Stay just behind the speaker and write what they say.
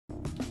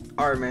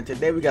Alright, man,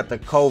 today we got the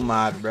cold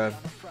mod, bro.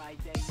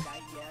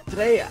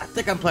 Today, I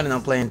think I'm planning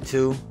on playing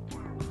 2.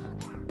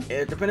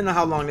 Depending on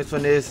how long this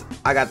one is,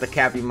 I got the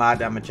Kapi mod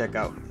that I'm gonna check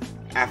out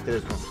after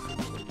this one.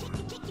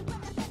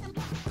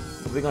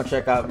 We're gonna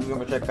check out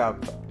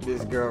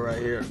this girl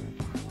right here.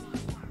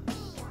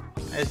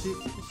 Hey,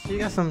 she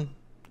got some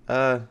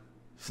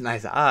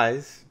nice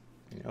eyes,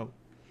 you know.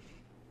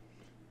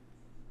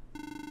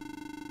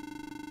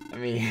 I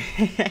mean,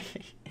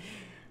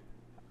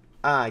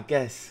 I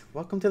guess.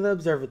 Welcome to the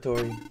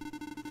observatory.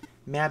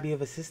 May I be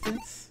of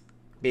assistance?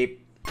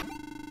 Beep.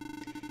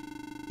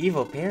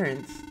 Evil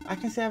parents? I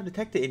can say I've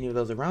detected any of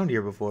those around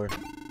here before.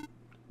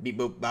 Beep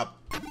boop bop.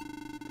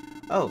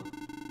 Oh,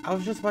 I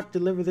was just about to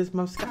deliver this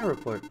month's sky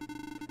report.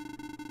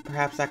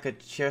 Perhaps I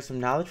could share some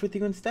knowledge with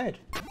you instead.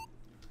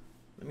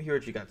 Let me hear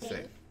what you got to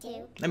say.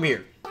 Let me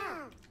hear.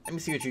 Let me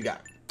see what you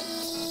got.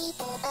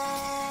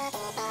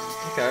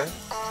 Okay.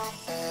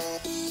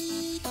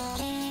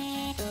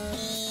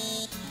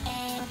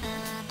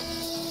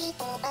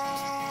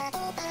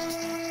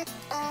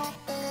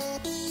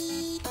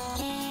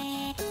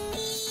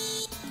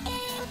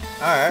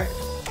 Alright.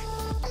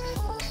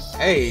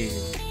 Hey.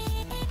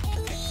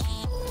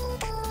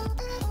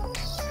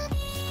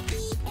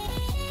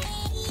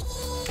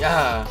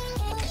 Yeah.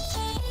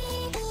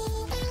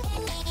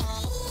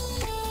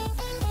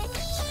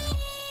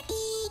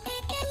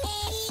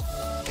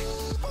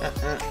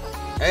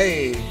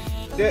 Hey.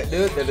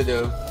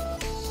 Do.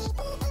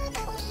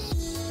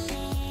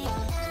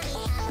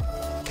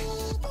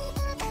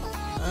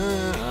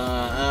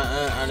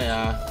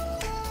 Yeah.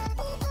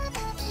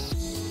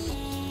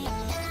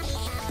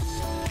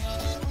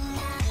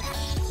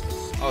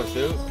 Oh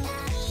shoot.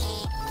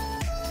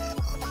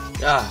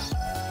 Yeah.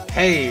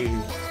 Hey.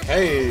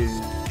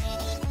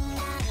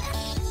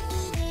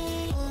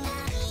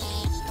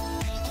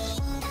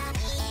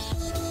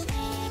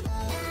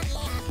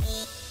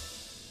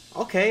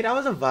 Okay, that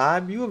was a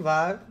vibe. You a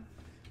vibe.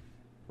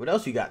 What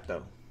else you got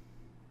though?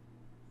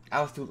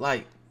 I was too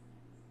light.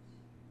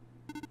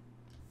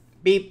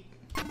 Beep.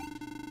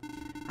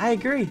 I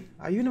agree.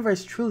 Our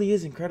universe truly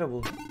is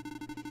incredible.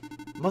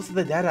 Most of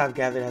the data I've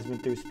gathered has been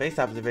through space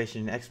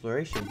observation and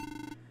exploration.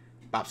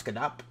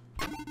 Bopskadop.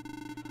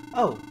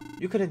 Oh,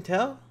 you couldn't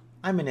tell?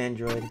 I'm an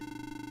android.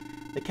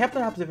 The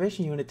Kepler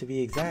observation unit to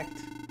be exact.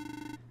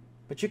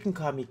 But you can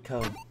call me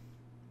Ko.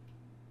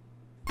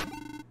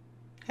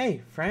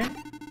 Hey, friend.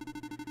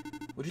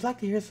 Would you like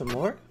to hear some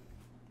more?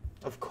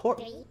 Of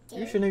course.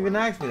 You shouldn't even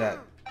ask me that.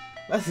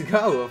 Let's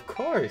go, of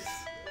course.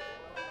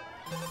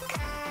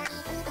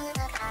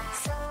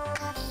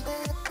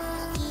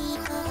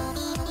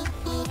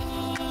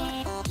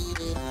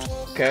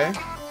 Okay.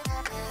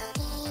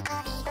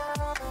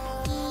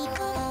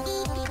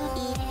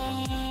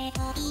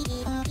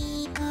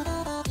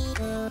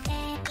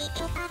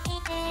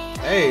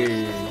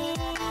 Hey.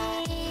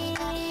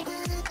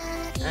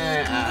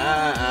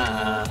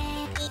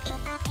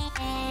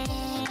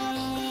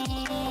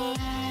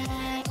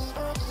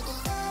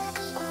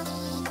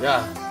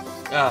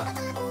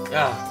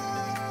 Yeah.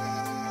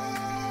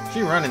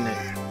 She running it.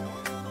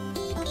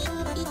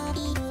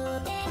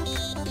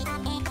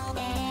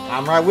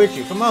 I'm right with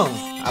you. Come on.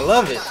 I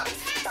love it.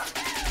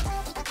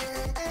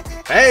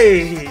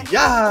 Hey,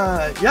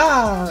 yeah,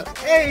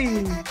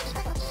 hey.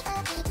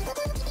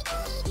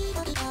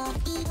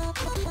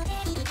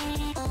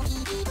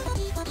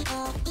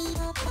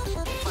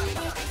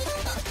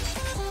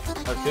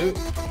 Oh, shoot.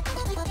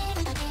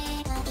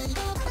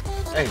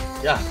 Hey,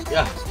 yeah.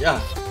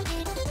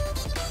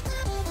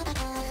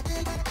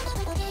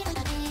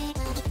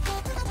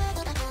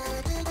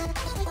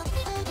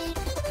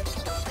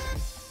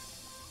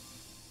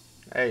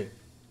 Hey,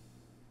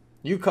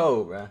 you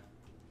cold, bruh.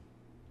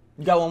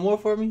 You got one more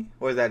for me?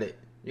 Or is that it?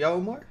 You got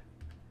one more?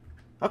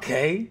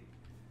 Okay.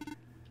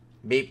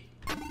 Beep.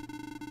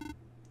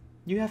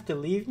 You have to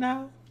leave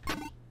now?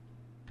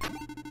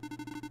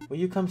 Will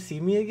you come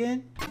see me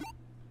again?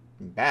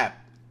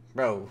 Bap.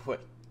 Bro,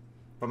 what?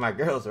 But my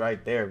girl's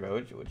right there,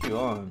 bro. What you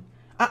on?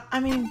 I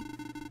mean,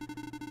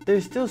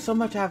 there's still so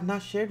much I have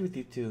not shared with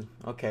you two.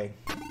 Okay.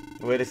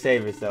 Way to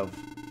save yourself.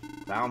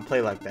 I don't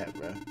play like that,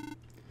 bro.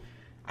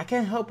 I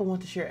can't help but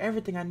want to share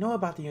everything I know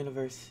about the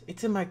universe.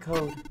 It's in my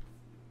code.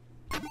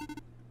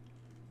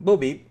 Boo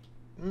beep.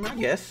 I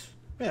guess.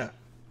 Yeah.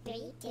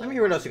 Let me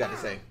hear what else you got to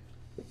say.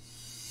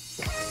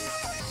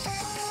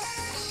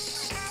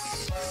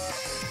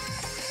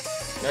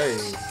 Hey.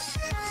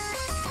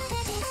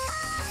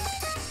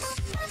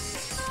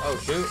 Oh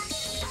shoot.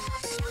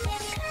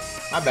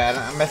 My bad.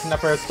 I'm messing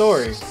up her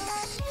story.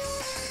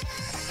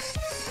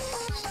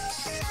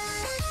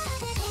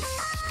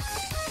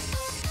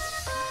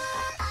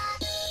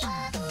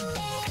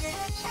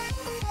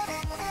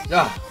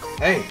 Yeah,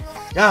 hey.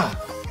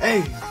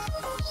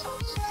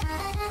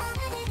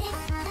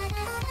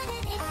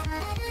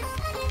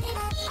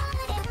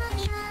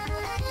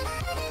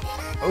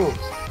 Oh.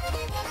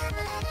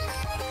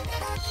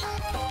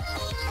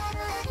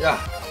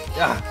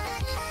 Yeah.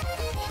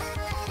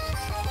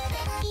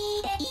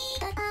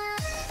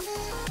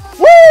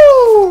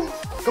 Woo!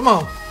 Come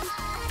on.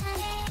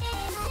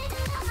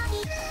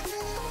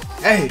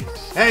 Hey,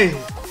 hey,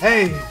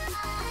 hey.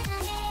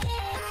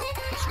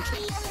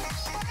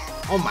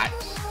 Oh my.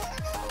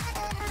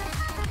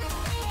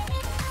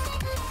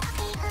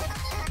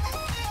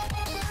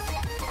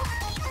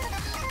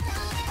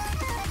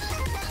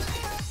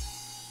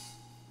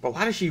 But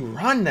why did she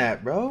run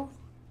that, bro?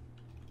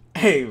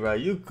 Hey, bro,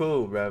 you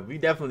cool, bro. We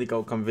definitely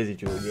gonna come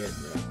visit you again,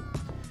 bro.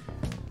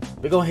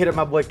 We gonna hit up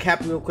my boy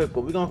Kapi real quick,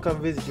 but we gonna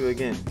come visit you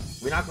again.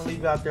 We're not gonna leave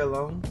you out there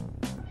alone.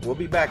 We'll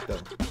be back, though.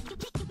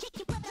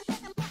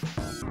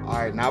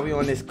 Alright, now we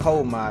on this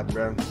cold mod,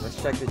 bro.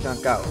 Let's check the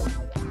junk out.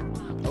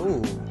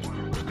 Ooh.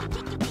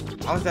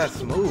 How's that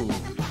smooth?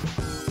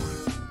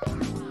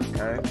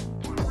 Okay.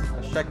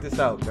 Let's check this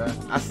out, bro.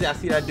 I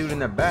see that dude in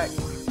the back.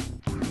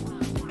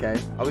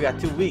 Okay. Oh, we got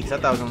 2 weeks. I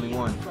thought it was only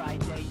 1.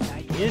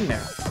 We in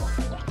there.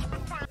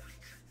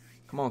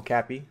 Come on,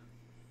 Kapi.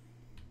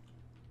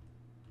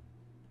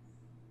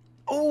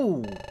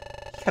 Oh,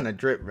 kind of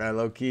drip, bro.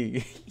 Low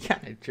key.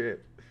 Kind of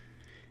drip.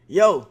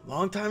 Yo,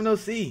 long time no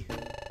see.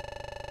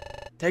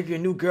 Take your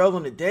new girl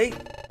on a date?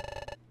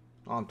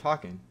 Oh, I'm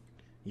talking.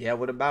 Yeah,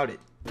 what about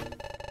it?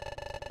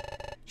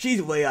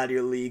 She's way out of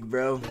your league,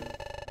 bro.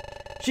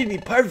 She'd be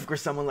perfect for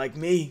someone like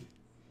me.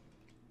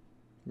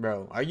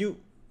 Bro, are you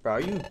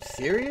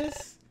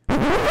serious?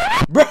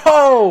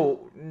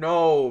 Bro!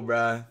 No,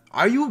 bro.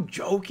 Are you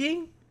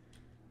joking?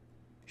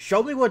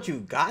 Show me what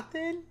you got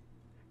then?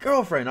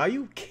 Girlfriend, are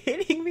you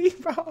kidding me,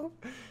 bro?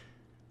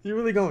 You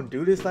really gonna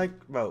do this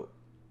like, bro?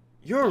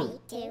 You're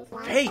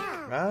fake,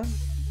 bro.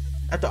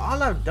 After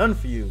all I've done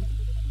for you,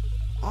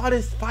 all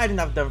this fighting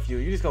I've done for you,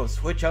 you just gonna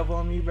switch up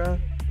on me, bro?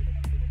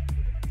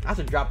 I have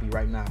to drop you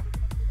right now.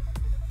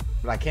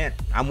 But I can't.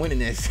 I'm winning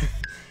this.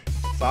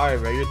 Sorry,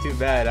 bro. You're too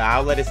bad.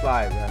 I'll let it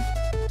slide, bro.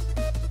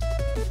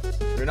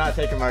 You're not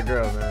taking my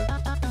girl, man.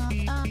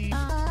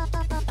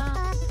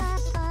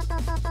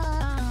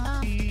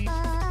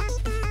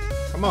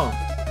 Come on.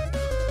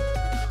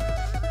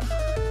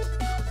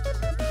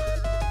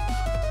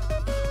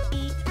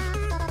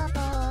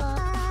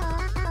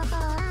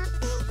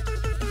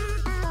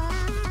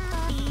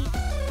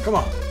 Come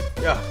on.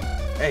 Yeah.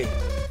 Hey.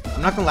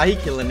 I'm not gonna lie, he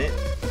killing it.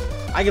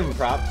 I give him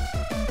props.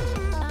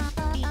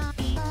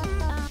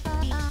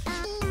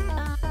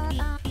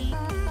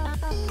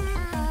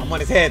 I'm on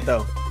his head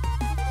though.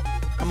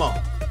 Come on.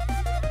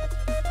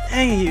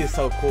 Dang, he is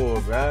so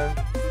cool, bro.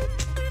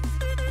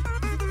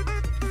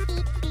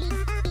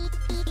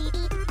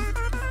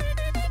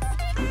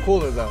 I'm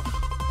cooler though.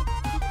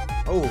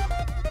 Oh.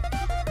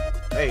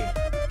 Hey.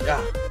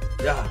 Yeah.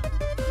 Yeah.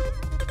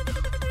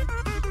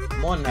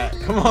 I'm on that.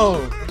 Come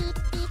on.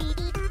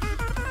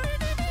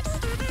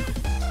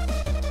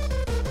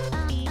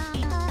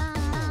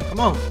 Come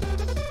on.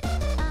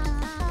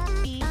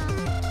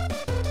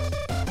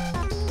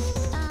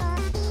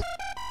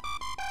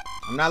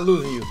 I'm not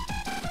losing you.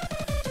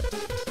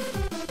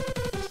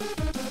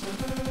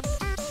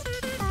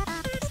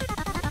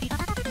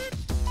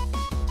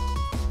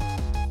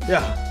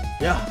 Yeah,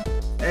 yeah.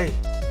 Hey.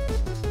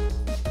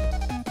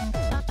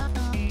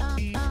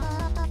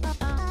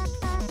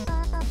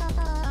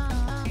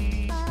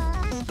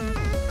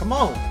 Come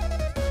on.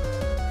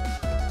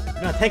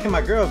 You're not taking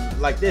my girl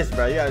like this,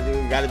 bro. You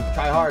gotta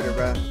try harder,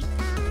 bro.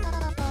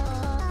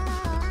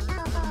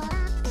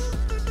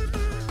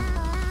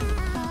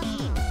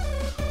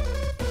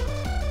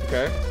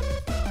 Okay.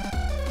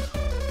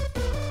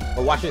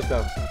 But watch this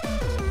though.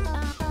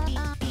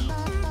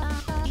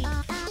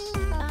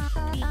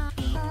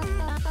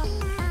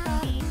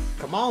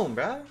 Come on,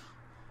 bro.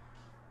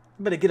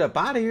 You better get up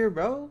out of here,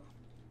 bro.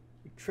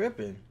 You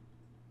tripping.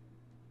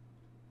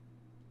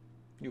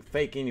 You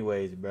fake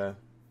anyways, bro.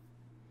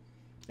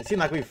 It seemed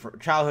like we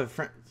childhood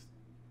friends.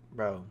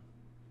 Bro.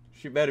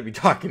 She better be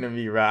talking to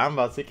me, bro. I'm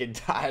about sick and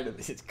tired of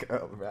this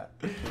girl, bro.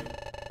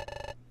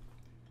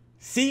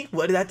 See?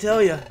 What did I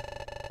tell you?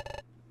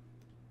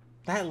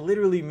 That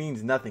literally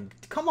means nothing.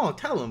 Come on,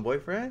 tell him,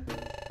 boyfriend.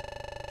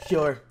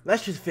 Sure,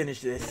 let's just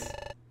finish this.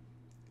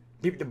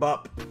 Beep the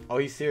bop. Oh,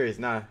 he's serious.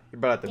 Nah, he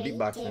brought out the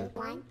beatbox then.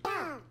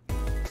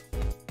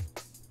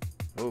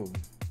 Ooh.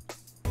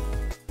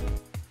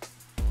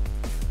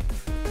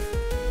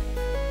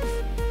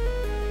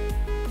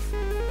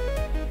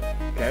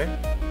 Okay.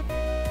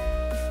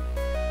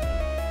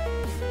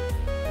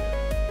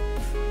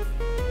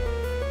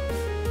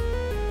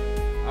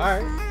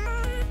 Alright.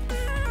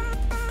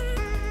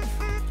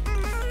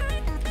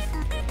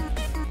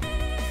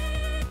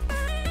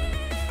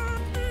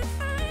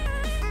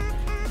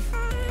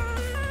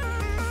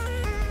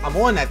 I'm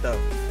on that though.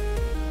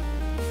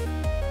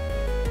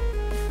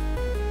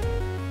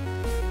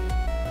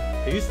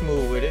 He's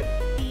smooth with it.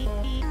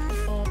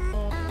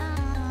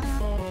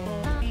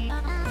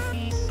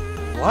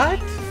 What?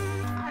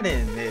 I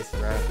didn't miss,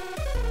 bro.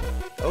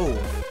 Oh.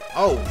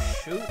 Oh,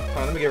 shoot. Hold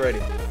on, let me get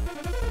ready.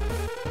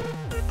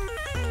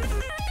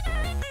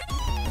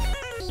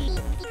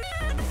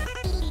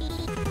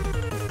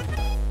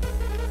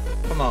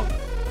 Come on.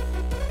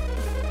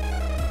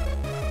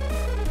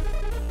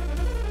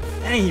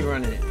 Dang, he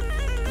running it.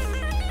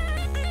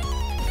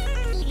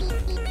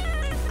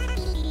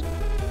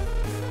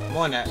 I'm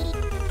on that.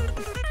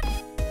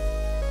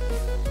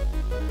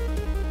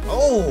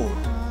 Oh!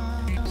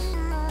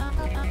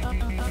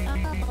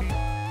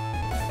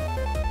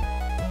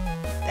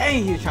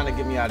 Dang, he was trying to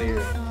get me out of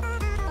here.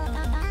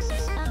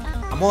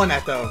 I'm on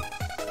that though.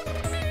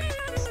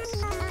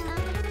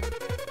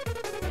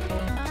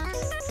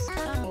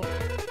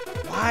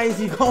 Why is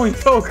he going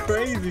so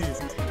crazy?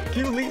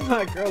 Can you leave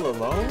my girl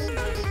alone?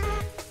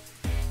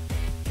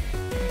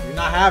 You're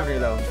not having her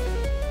though.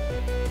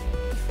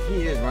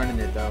 He is running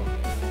it though.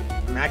 I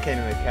mean, I can't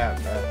even cap,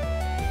 bro.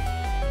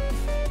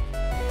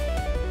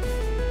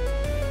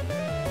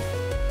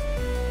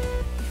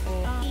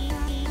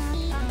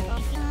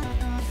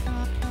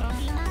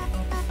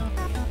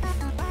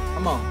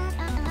 Come on.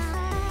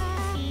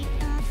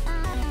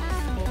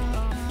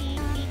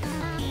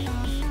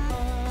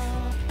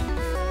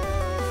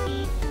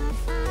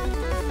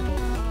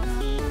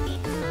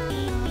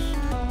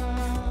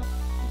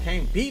 You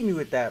can't beat me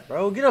with that,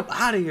 bro. Get up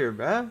out of here,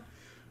 bro.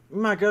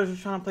 My girl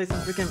was trying to play some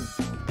freaking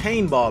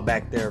paintball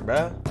back there,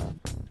 bro.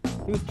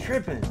 You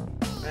tripping.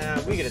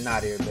 Man, we get a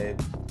knot here, babe.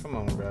 Come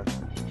on, bro.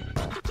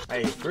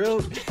 Hey, for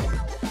real?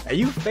 Hey,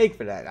 you fake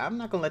for that. I'm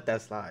not gonna let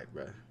that slide,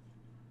 bro.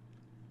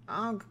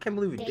 I can't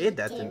believe we did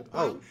that to me.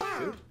 Oh,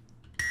 shoot.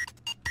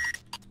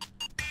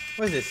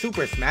 What is this,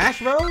 Super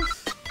Smash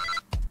Bros?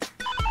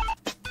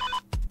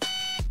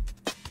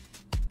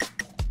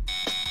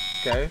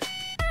 Okay.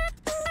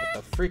 What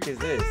the freak is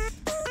this?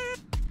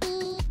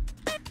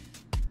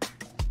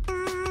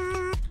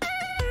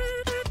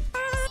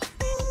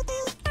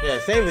 Yeah,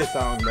 save this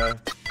song, bro.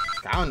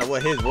 I don't know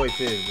what his voice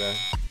is, bro.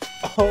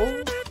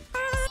 Oh.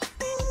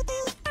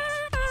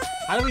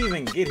 How do we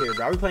even get here,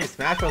 bro? Are we playing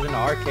Smash Bros in the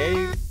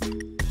arcade?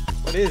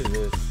 What is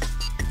this?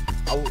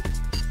 Oh,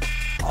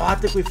 I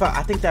think we found.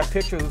 I think that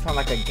picture we found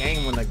like a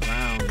game on the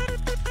ground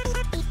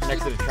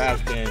next to the trash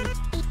can.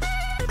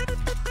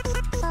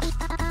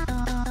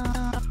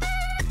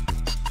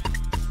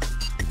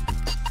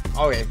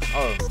 Okay.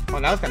 Oh,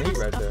 that was kind of heat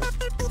right there.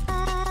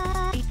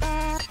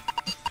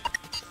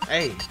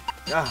 Hey,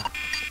 God.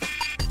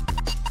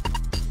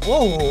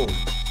 Whoa,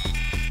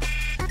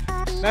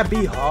 that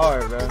be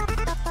hard, bro.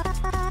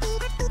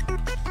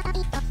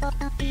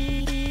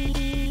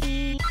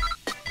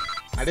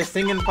 This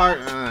singing part,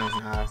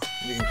 nah,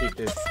 you can keep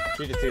this.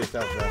 Keep it to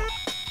yourself, bro.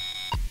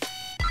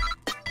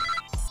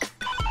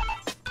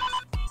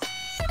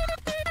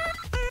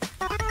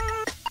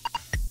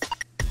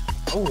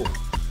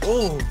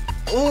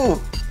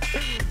 Oh,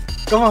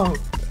 come on,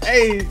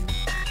 hey.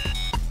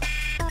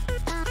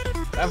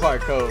 That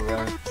part cold,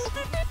 bro.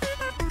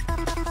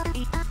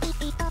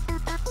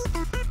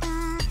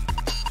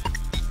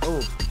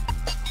 Oh,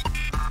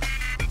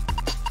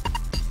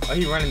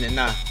 he running it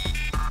now.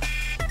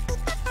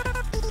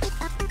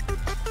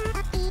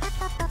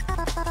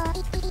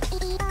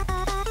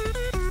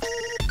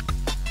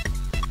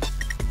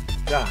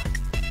 Yeah.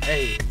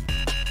 Hey.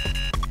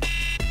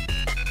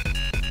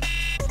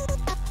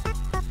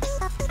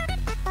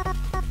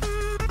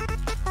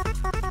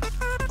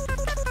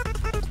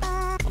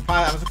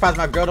 I'm surprised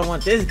my girl don't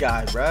want this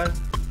guy, bruh.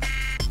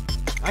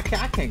 I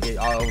can't get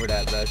all over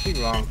that, bruh. She's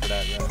wrong for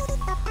that, bruh.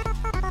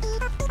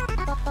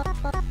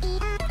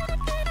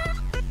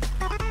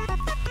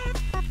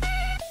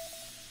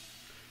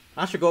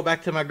 I should go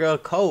back to my girl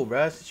Cole,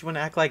 bruh. Since she wanna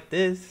act like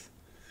this.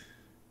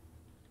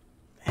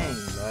 Dang,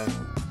 bruh.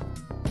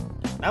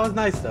 That was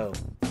nice though.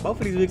 Both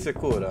of these weeks are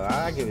cool though.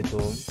 I give it to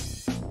him.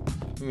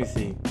 Let me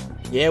see.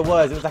 Yeah, it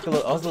was. It was like a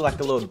little. Also like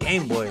a little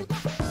Game Boy.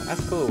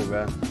 That's cool,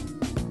 bro.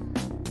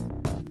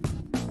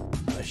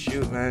 But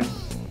shoot, man.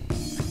 I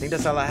think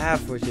that's all I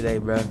have for today,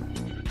 bro.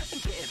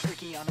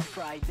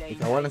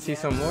 If I want to see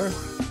some more,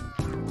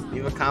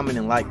 leave a comment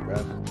and like, bro.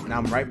 And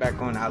I'm right back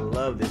on. I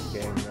love this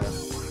game, bro.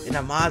 And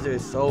the mods are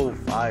so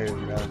fire,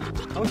 bro.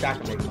 I wish I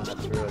could make mods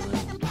for real,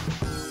 man.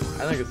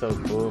 I think it's so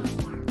cool.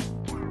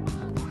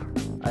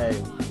 Hey,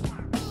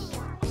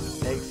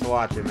 thanks for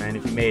watching, man.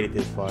 If you made it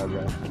this far,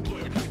 bro.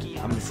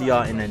 I'm gonna see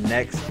y'all in the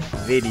next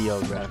video,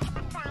 bro.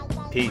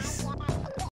 Peace.